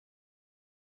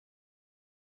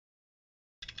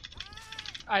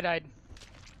I died.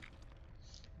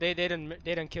 They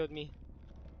done killed me.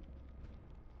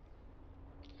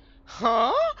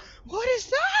 Huh? What is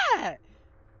that?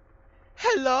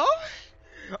 Hello?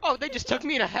 Oh, they just took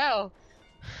me to hell.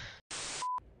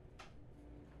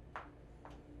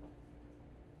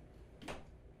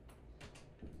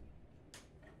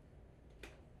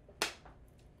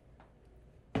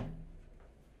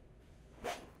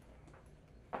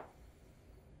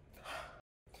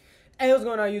 Hey, what's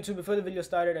going on YouTube? Before the video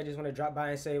started, I just want to drop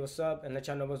by and say what's up and let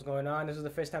y'all know what's going on. This is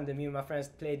the first time that me and my friends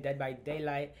played Dead by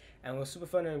Daylight, and it was super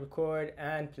fun to record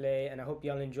and play, and I hope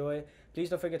y'all enjoy.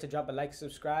 Please don't forget to drop a like,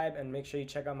 subscribe, and make sure you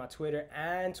check out my Twitter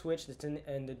and Twitch that's in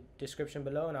the description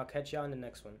below, and I'll catch y'all in the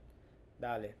next one.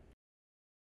 Dale. You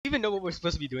even know what we're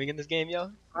supposed to be doing in this game,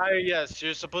 yo? Yes,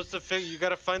 you're supposed to you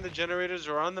gotta find the generators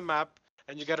are on the map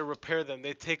and you gotta repair them.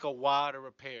 They take a while to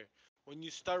repair. When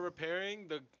you start repairing,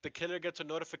 the killer gets a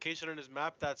notification on his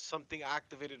map that something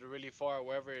activated really far,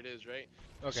 wherever it is, right?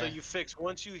 Okay. So you fix.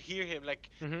 Once you hear him, like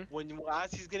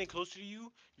as he's getting closer to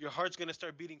you, your heart's gonna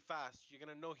start beating fast. You're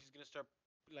gonna know he's gonna start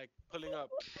like pulling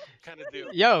up, kind of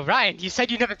deal. Yo, Ryan, you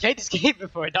said you never played this game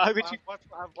before, dog.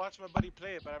 I've watched my buddy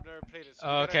play it, but I've never played it. So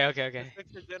okay. to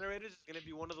fix the generators, it's gonna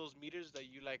be one of those meters that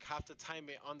you like have to time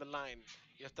it on the line.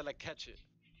 You have to like catch it.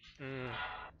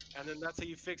 And then that's how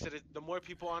you fix it. The more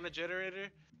people on a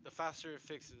generator, the faster it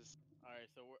fixes. Alright,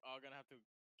 so we're all gonna have to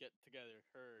get together.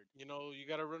 Heard. You know, you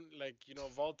gotta run like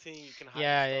vaulting. You can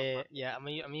hide. Yeah. I'm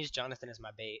gonna use Jonathan as my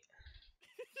bait.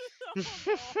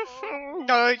 Oh,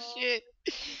 No shit.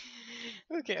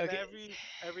 Okay.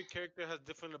 Every character has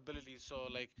different abilities, so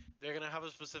like they're gonna have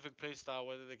a specific playstyle,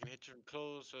 whether they can hit you from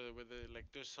close or whether like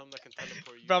there's some that can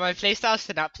teleport you. Bro, my playstyles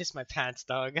did not piss my pants,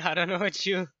 dog. I don't know what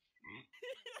you.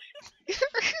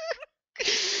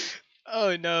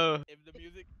 Oh no. If the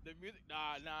music,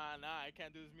 nah, I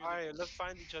can't do this music. Alright, let's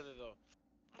find each other though.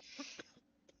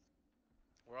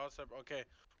 We're all separate. Okay,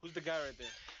 who's the guy right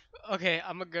there? Okay,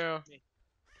 I'm a girl.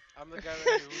 I'm the guy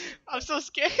right here. I'm so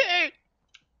scared.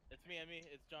 It's me.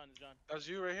 It's John. That's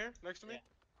you right here, next to me?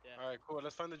 Yeah. Alright, cool.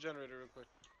 Let's find the generator real quick.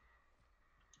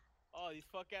 Oh, these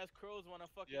fuck ass crows wanna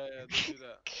fucking. Yeah, let's do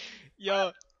that.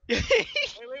 Yo. Wait.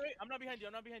 I'm not behind you.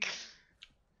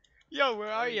 Yo,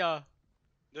 where are y'all?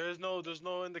 There's no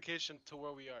indication to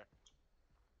where we are.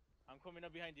 I'm coming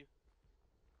up behind you.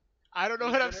 I don't know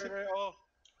what I'm. Oh.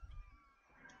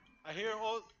 I hear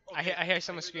okay. I hear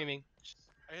someone screaming.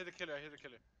 I hear the killer.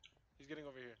 He's getting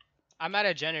over here. I'm at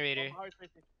a generator. Oh,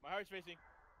 my heart's racing.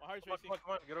 Come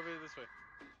on. Get over here this way.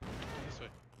 This way.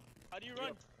 How do you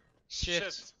run?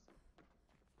 Shift.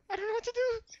 I don't know what to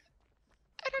do.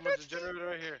 I don't know what to do. The generator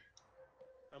right here.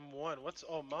 M1. What's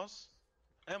mouse?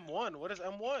 M1. What is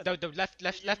M1? The left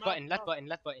button.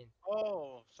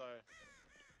 Oh, sorry.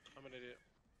 I'm an idiot.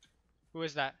 Who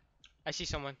is that? I see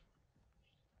someone.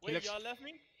 Wait, y'all left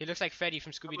me? He looks like Freddy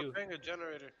from Scooby Doo. I'm repairing a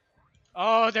generator.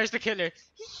 Oh, there's the killer.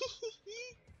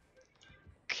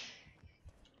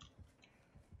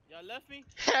 Y'all left me?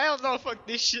 Hell no, fuck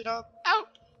this shit up. Ow.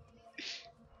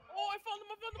 Oh, I found him.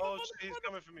 Oh shit, he's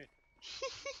coming for me.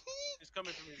 He's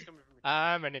coming for me.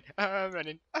 I'm running. I'm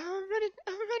running. I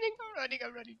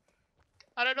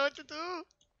don't know what to do.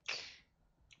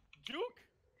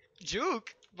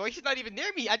 Juke? Boy, he's not even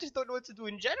near me. I just don't know what to do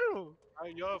in general.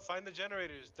 Alright, yo, find the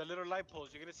generators. The little light poles.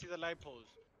 You're gonna see the light poles.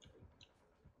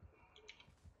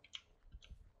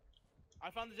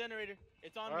 I found the generator.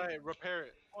 It's on me. Alright, repair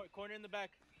it. Corner in the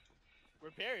back.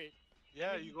 Repair it?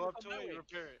 Yeah, you go up to it, you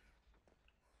repair it.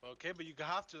 Okay, but you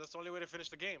have to. That's the only way to finish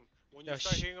the game. When you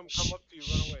start hearing them come up to you,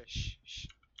 run away.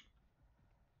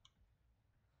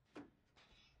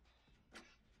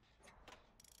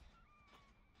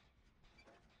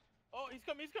 Oh, he's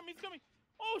coming.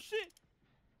 Oh shit!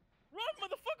 Run,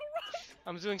 motherfucker, run!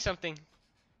 I'm doing something.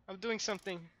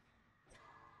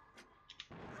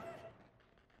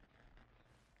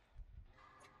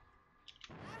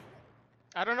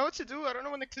 I don't know what to do. I don't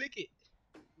know when to click it.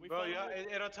 Bro, yeah,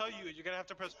 it'll tell you. You're gonna have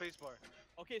to press spacebar.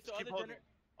 Okay, so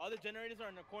all the generators are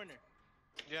in the corner.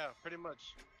 Yeah, pretty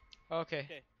much.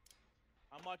 Okay.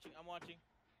 I'm watching.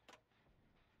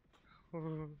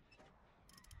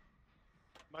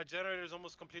 My generator is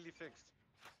almost completely fixed.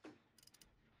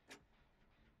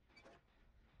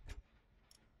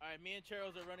 Alright, me and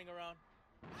Charles are running around.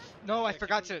 No, I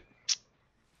forgot to.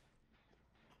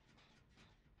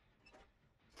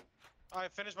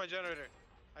 Alright, finish my generator.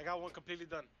 I got one completely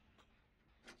done.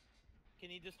 Can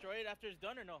he destroy it after it's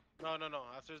done or no? No.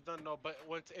 After it's done, no. But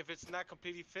if it's not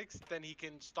completely fixed, then he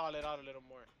can stall it out a little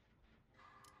more.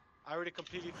 I already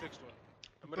completely fixed one.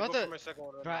 I'm gonna go for my second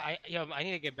one. Bro, I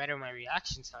need to get better at my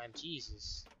reaction time.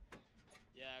 Jesus.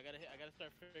 Yeah, I gotta start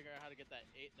figuring out how to get that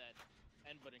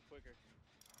end button quicker.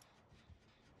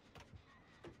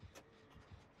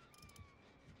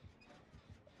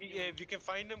 Yeah, if you can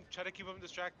find him, try to keep him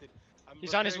distracted.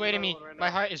 He's on his way to repairing me. another one right My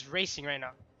now. heart is racing right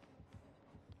now.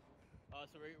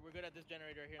 So we're good at this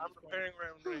generator here. I'm in this corner.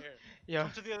 repairing one right here. Yo.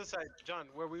 Come to the other side, John.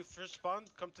 Where we first spawned,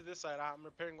 come to this side. I'm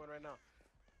repairing one right now.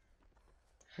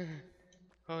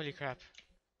 Holy crap.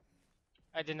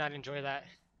 I did not enjoy that.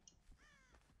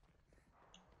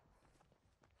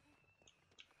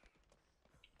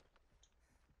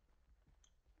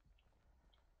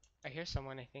 I hear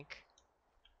someone, I think.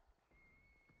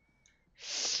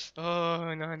 Oh,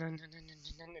 no, no, no, no, no, no,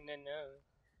 no, no, no.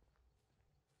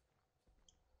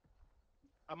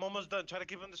 I'm almost done. Try to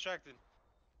keep him distracted.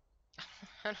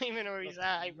 I don't even know where he's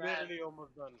at. I ran. Literally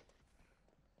almost done.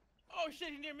 Oh shit,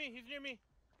 he's near me. He's near me.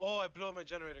 Oh, I blew up my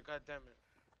generator. God damn it.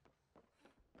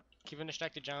 Keep him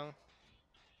distracted, John.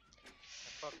 I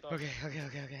fucked up. Okay.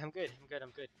 I'm good.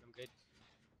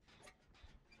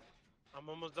 I'm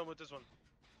almost done with this one.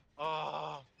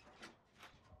 Oh,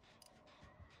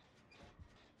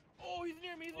 Oh, he's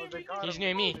near me. He's Oh, near they me. got He's him.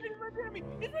 near me. He's right behind me.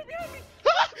 He's right behind me.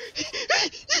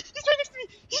 He's right next to me.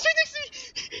 He's right next to me.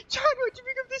 John, why'd you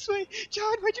bring him this way?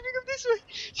 John, why'd you bring him this way?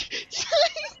 John,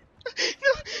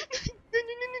 no.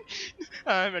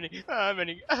 I'm running. I'm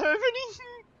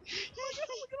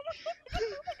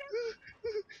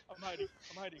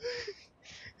hiding.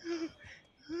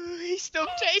 He's still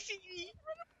chasing me. He's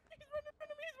right in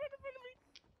front of me.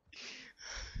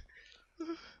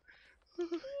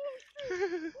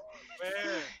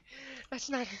 Where? That's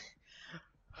not.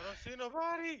 I don't see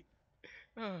nobody.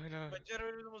 Oh no. My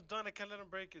generator's almost done. I can't let him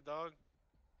break it, dog.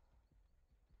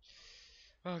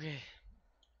 Okay.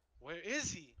 Where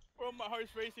is he? Bro, my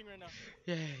heart's racing right now.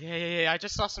 Yeah. I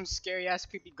just saw some scary ass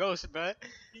creepy ghost, but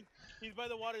He's by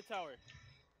the water tower.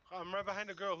 I'm right behind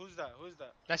the girl. Who's that?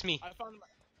 that's me. I found him.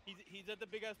 He's at the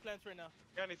big ass plants right now.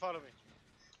 Granny, follow me.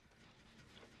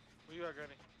 Where you at,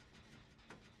 Granny?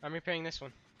 I'm repairing this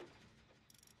one.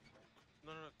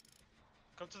 No.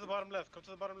 Come to the bottom left.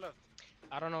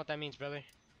 I don't know what that means, brother.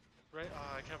 Right?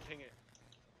 I can't ping it.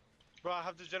 Bro, I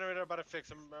have this generator about to fix.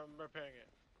 I'm repairing it.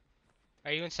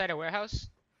 Are you inside a warehouse?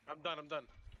 I'm done.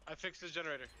 I fixed this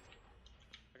generator.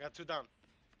 I got 2 down.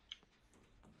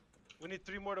 We need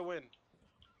 3 more to win.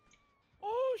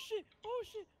 Oh shit. I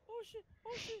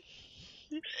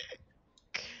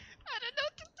don't know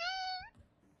what to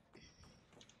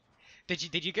do.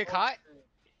 Did you get caught?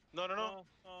 No. No.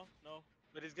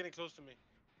 But he's getting close to me.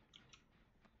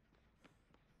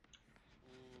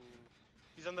 Ooh.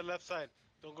 He's on the left side.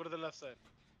 Don't go to the left side.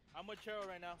 I'm with Chero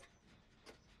right now.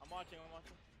 I'm watching.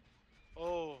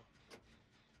 Oh.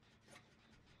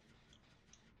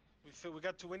 We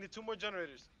need 2 more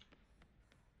generators.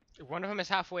 One of them is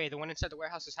halfway. The one inside the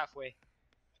warehouse is halfway.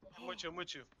 I'm with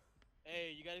you.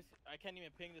 Hey, you guys, I can't even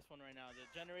ping this one right now. The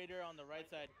generator on the right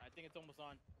side, I think it's almost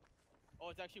on. Oh,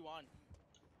 it's actually on.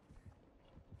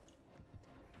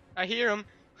 I hear him.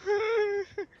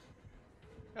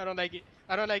 I don't like it.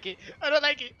 I don't like it. I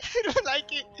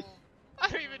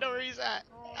don't even know where he's at.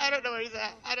 I don't know where he's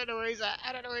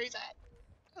at.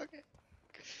 Okay.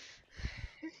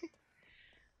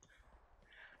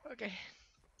 Okay.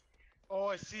 Oh,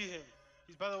 I see him.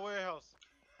 He's by the warehouse.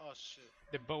 Oh shit.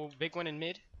 The big one in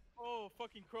mid? Oh,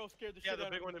 fucking crow scared the Yeah, shit the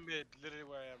out big of me. one in mid. Literally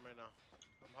where I am right now.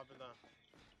 I'm hopping down.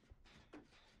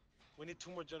 We need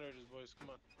 2 more generators, boys. Come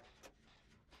on.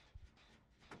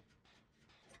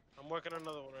 I'm working on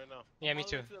another one right now. Yeah, me All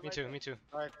the too. way to the Me right too. side. Me too.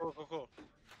 Alright, cool.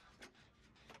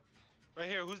 Right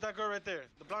here. Who's that girl right there?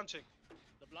 The blonde chick.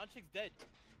 The blonde chick's dead.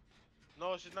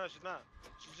 No, she's not.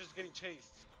 She's just getting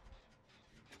chased.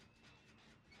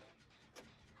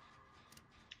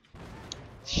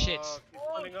 Shit. Keep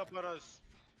running up on us.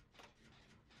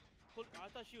 Look, I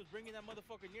thought she was bringing that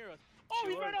motherfucker near us. Oh, She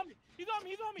he's right was. on me. He's on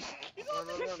me. No.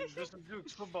 Do some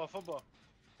jukes. Football.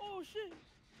 Oh shit.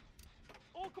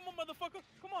 Oh, come on, motherfucker.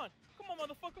 Come on,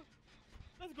 motherfucker.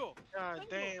 Let's go. God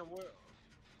Let's go. damn.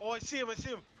 Oh, I see him.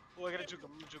 Oh, I gotta juke him.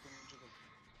 juke him.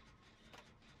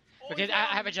 Oh, Okay, he's I right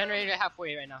on have me. a generator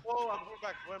halfway right now. Oh, I'm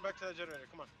going back to that generator.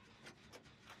 Come on.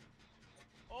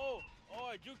 Oh,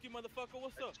 I juked you, motherfucker.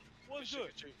 What's up? What's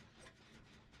good?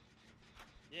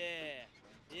 Yeah,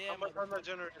 I'm on motherfucker. that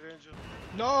generator, Angel.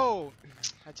 No!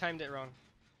 I timed it wrong.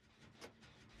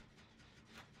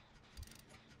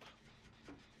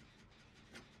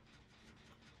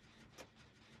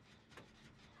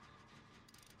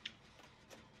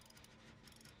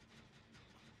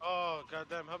 Oh,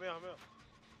 goddamn. Help me out.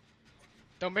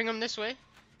 Don't bring him this way.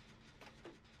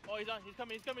 Oh, he's on. He's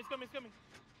coming.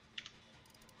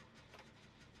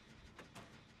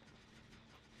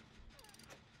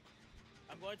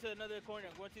 going to another corner.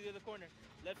 I'm going to the other corner.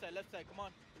 Left side, come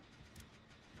on.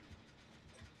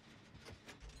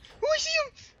 Oh, I see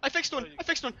him! I fixed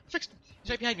one. He's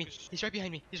right behind me. He's right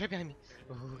behind me.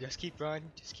 Oh, just keep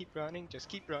running. Just keep running. Shoot.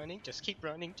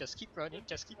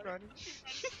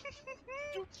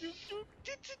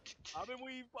 Bob and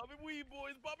weave,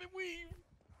 boys. Bob and weave.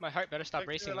 My heart better stop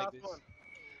Fix the racing like last this. one.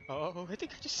 Oh, I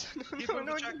think I just. Keep No, him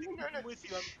no, distracted, keep him with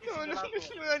you. I'm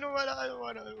fixing the last one. I don't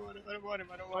want him.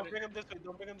 Don't bring him this way.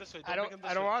 Don't bring him this way. I don't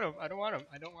want him.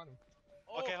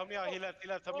 Oh, Okay, help me out. He left.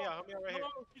 Help me out right here. No,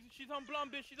 she's on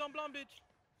blonde, bitch.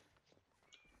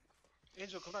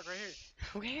 Angel, come back right here.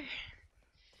 Where?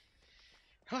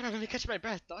 Hold on, let me catch my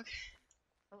breath, dog.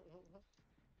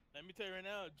 Let me tell you right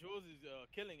now, Jules is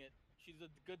killing it. She's a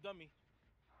good dummy.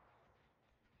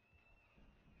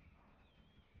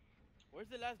 Where's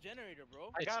the last generator,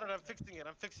 bro? I got it. I'm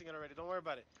fixing it already. Don't worry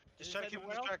about it. Just Is try it to keep him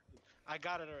somewhere else? distracted. I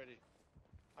got it already.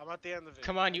 I'm at the end of it.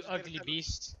 Come on, I you just gotta ugly send him-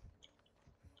 beast.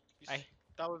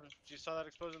 That was. You saw that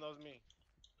explosion? That was me.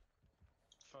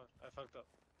 Fuck. I fucked up.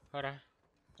 Hold on.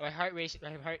 My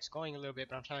heart's going a little bit,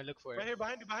 but I'm trying to look for Right it. here,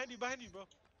 behind you, bro.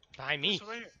 Behind me. This one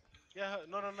right here. Yeah,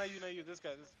 no, not you. This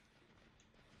guy.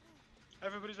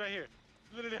 Everybody's right here.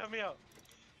 Literally, help me out.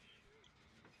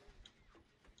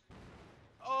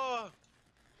 Oh.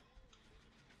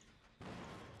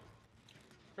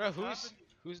 Bro, What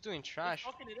who's doing She's trash?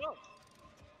 fucking it up.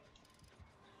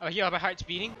 Oh, yeah, my heart's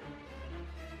beating.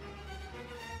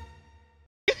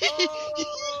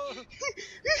 Oh!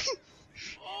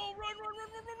 Oh, run.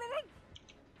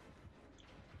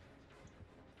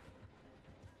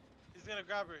 He's gonna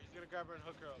grab her. And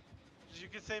hook her up. You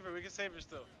can save her. We can save her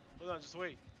still. Hold on, just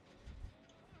wait.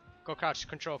 Go crouch.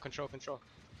 Control.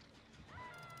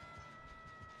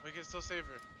 We can still save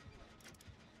her.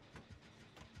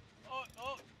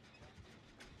 Oh.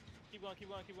 Keep going.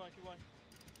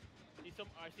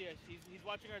 I see it. He's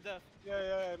watching her death.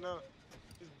 Yeah, no.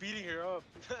 He's beating her up.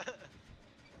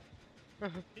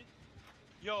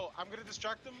 Yo, I'm gonna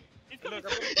distract him. He's And coming.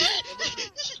 look,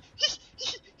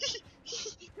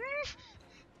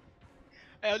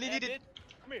 I only Hey, needed.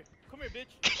 bitch. Come here,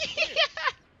 bitch.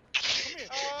 Come here.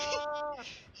 Ah!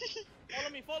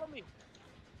 Follow me.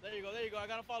 There you go. I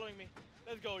got him following me.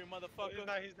 Let's go, you motherfucker. He's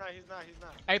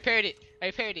not. I repaired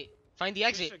it. Find the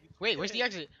exit. should- Wait, where's the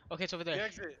exit? Okay, it's over The there.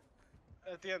 exit.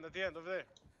 At the end, over there.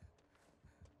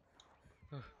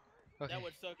 Okay. That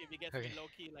would suck if he gets Okay. me low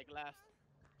key like last.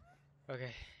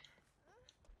 Okay.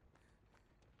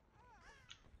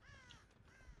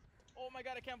 Oh my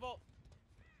god, I can't vault.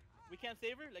 We can't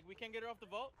save her? Like we can't get her off the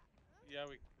vault? Yeah,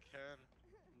 we can.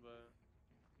 But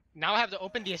Now I have to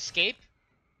open the escape.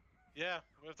 yeah,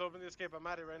 we have to open the escape. I'm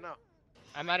at it right now.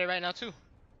 I'm at it right now too.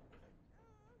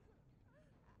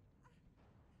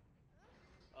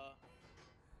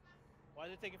 Why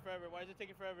is it taking forever?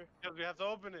 Because we have to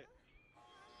open it.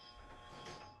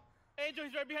 Angel,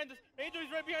 he's right behind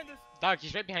us. Dog,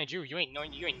 he's right behind you. You ain't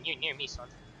near me, son.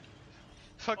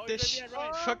 Fuck Oh, this he's shit. right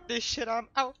behind Ryan. Fuck this shit. I'm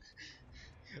out.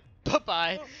 Bye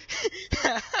bye.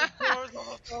 Doors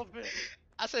almost open.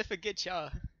 I said forget y'all.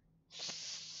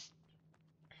 Is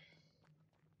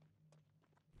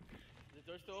the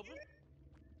door still open?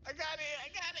 I got it.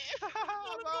 I'm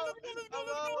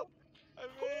out. I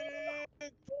made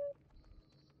it.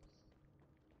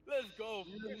 Let's go.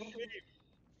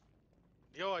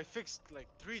 Yo, I fixed like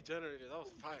 3 generators. That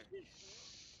was fine.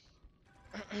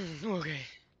 Okay.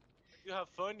 You have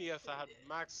fun? Yes, I had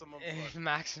maximum fun.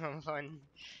 Maximum fun.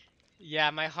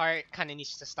 Yeah, my heart kind of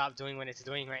needs to stop doing what it's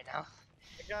doing right now.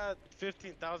 I got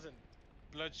 15,000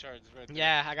 blood shards right there.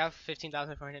 Yeah, I got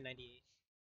 15,498.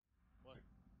 What?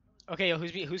 Okay, yo,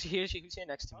 who's here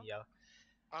next to me, yo?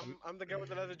 I'm the guy with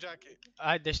the leather jacket.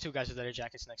 There's 2 guys with leather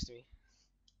jackets next to me.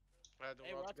 Alright, then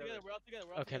Hey, we're all together. we're all together.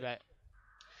 Okay, bet.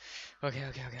 Okay.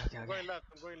 I'm going left.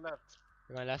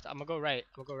 You're going left. I'm gonna go right.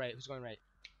 Who's going right?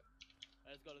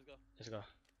 Let's go. Let's go.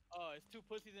 Oh, it's 2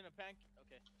 pussies in a pancake.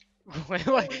 Okay. Wait,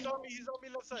 Oh, what? he's on me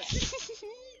left side.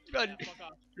 Run, Yeah, fuck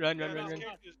off. run. Yeah, run. this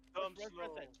character's dumb Rush slow.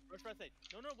 right side.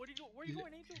 No, where are you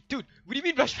going, Angel? Dude, what do you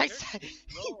mean rush right side?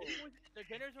 No. The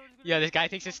generator's already gonna Yo, be this guy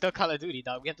thinks it's still Call of Duty,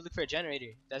 dog. We have to look for a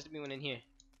generator. There's to be one in here.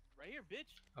 right here,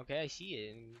 bitch. Okay, I see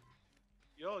it.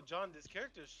 Yo, John, this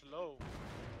character's slow.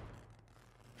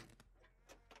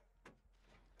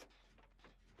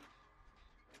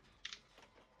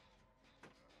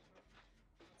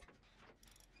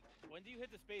 When do you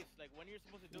hit the space? Like when you're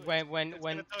supposed to do it? When It's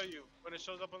gonna tell you when it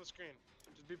shows up on the screen.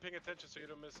 Just be paying attention so you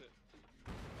don't miss it.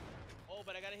 Oh,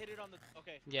 but I gotta hit it on the.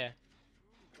 Okay. Yeah.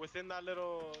 Within that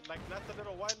little, like not the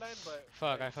little white line, but.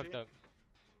 Fuck, like, I fucked see? up.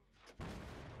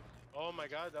 Oh Oh my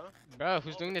god, huh? Bro,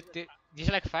 who's doing the? These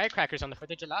are like firecrackers on the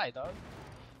 4th of July, dog.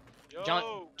 Yo!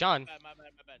 John, My bad, my bad, my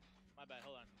bad. My bad,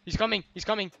 hold on. he's coming. He's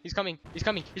coming. He's coming. He's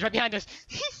coming. He's right behind us.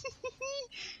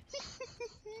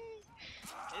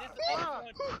 It is the Ah!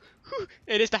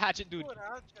 It is the hatchet dude. What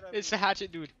hatchet at It's me? the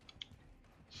hatchet dude.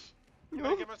 I'm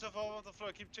gonna get myself all off the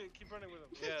floor. Keep running with him.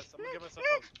 Yes, I'm gonna get myself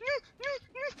up.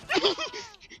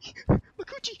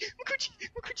 Makuchi.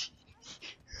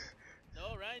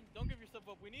 No, Ryan, don't give yourself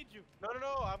up. We need you. No,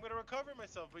 I'm gonna recover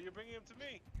myself, but you're bringing him to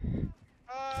me.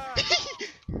 Ah!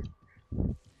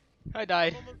 I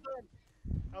died.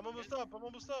 I'm almost up. I'm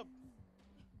gonna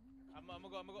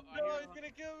go. No, he's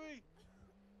gonna kill me.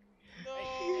 No.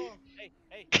 Hey,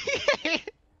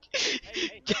 I'm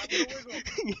gonna wiggle.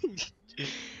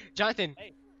 Jonathan,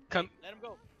 hey, come. let him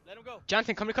go. Let him go.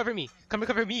 Jonathan, come recover me. Come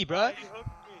recover me, bruh. He hooked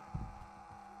me.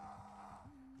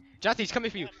 Jonathan, he's coming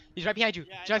for you. He's right behind you.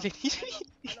 Yeah, I Jonathan, know. he's. I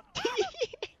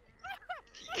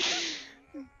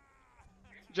know.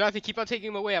 Jonathan, keep on taking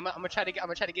him away. I'm gonna try to get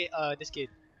this kid.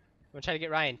 I'm gonna try to get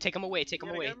Ryan. Take him away. Take him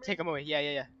You gonna away. get me? Take him away.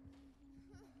 Yeah.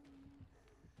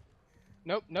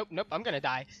 Nope. I'm gonna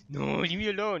die. No, leave me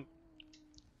alone.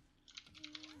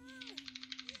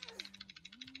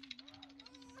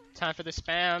 Time for the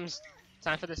spams.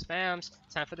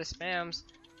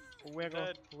 Wiggle.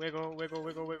 Dead. Wiggle.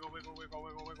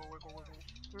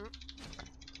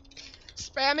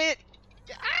 Spam it.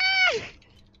 Ah!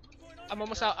 I'm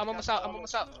almost out.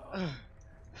 Ugh.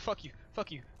 Fuck you.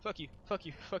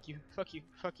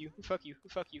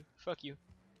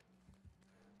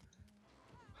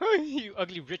 You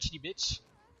ugly richy bitch.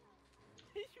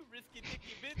 You risky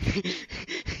dicky bitch.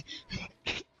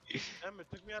 Damn, it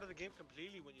took me out of the game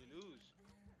completely when you lose.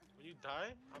 When you die,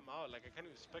 I'm out. Like, I can't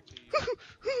even spectate you.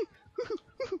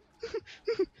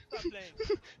 Stop playing.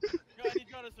 Yo, I need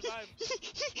y'all to survive.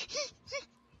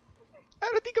 I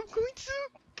don't think I'm going to.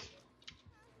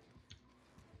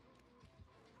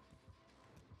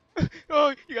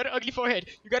 Oh, you got an ugly forehead.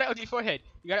 But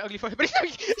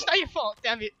it's not your fault.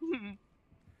 Damn it.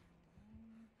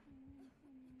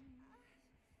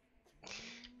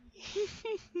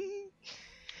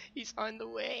 He's on the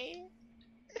way.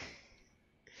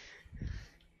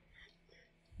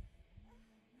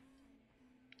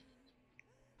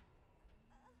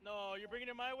 No, you're bringing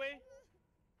it my way?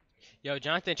 Yo,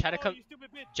 Jonathan, try to Oh, come. you stupid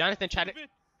bitch. Jonathan, try to.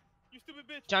 You stupid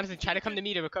bitch. Jonathan, try to come to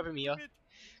me to recover me, yo. Bitch.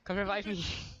 Come revive me.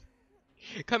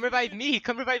 Come revive me,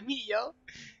 yo.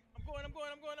 I'm going.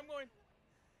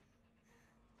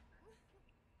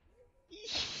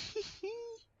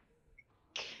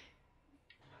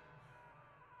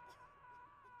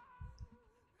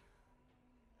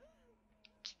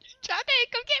 Jonathan,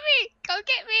 come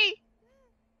get me.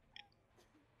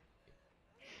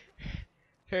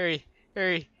 Hurry.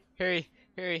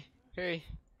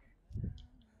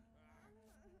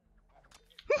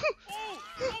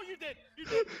 Oh, you're dead.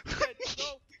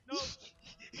 No.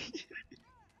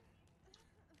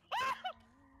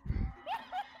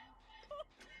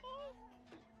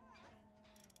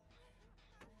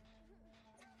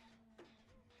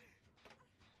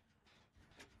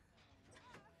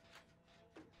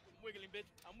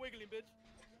 I'm wiggling, bitch.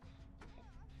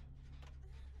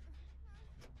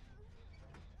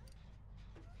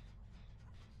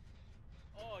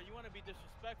 Oh, you wanna be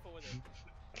disrespectful with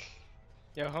it.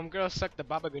 Yo, homegirl sucked the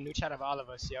Baba Ganoush out of all of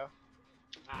us, yo.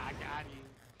 I got you.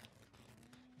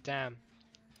 Damn.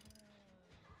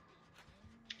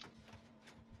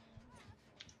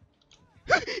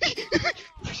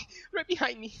 Right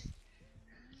behind me.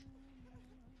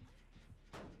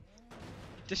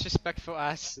 Disrespectful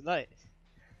ass slut.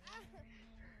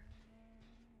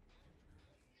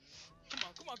 Come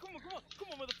on,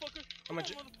 motherfucker. I'm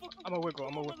a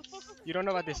wiggle. Motherfucker. You don't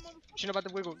know about this. Come on, You should know about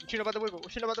the wiggle.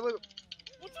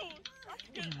 What's up?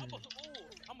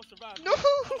 I'ma survive. No.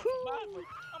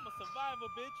 I'm a survivor,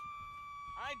 bitch.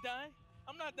 I ain't dying.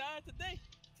 I'm not dying today.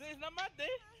 Today's not my day.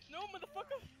 No,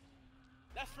 motherfucker.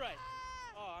 That's right.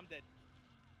 Oh, I'm dead.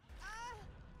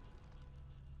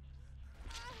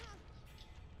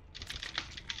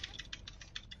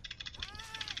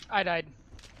 I died.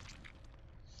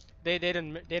 They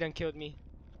done killed me.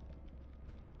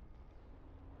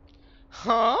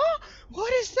 Huh?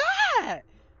 What is that?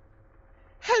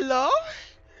 Hello?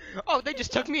 Oh, they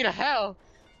just took me to hell.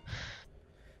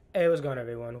 Hey, what's going on,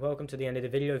 everyone? Welcome to the end of the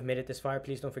video. If you made it this far,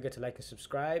 please don't forget to like and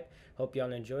subscribe. Hope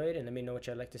y'all enjoyed, and let me know what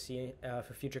y'd like to see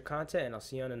for future content, and I'll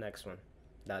see you on the next one.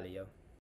 Dale, yo.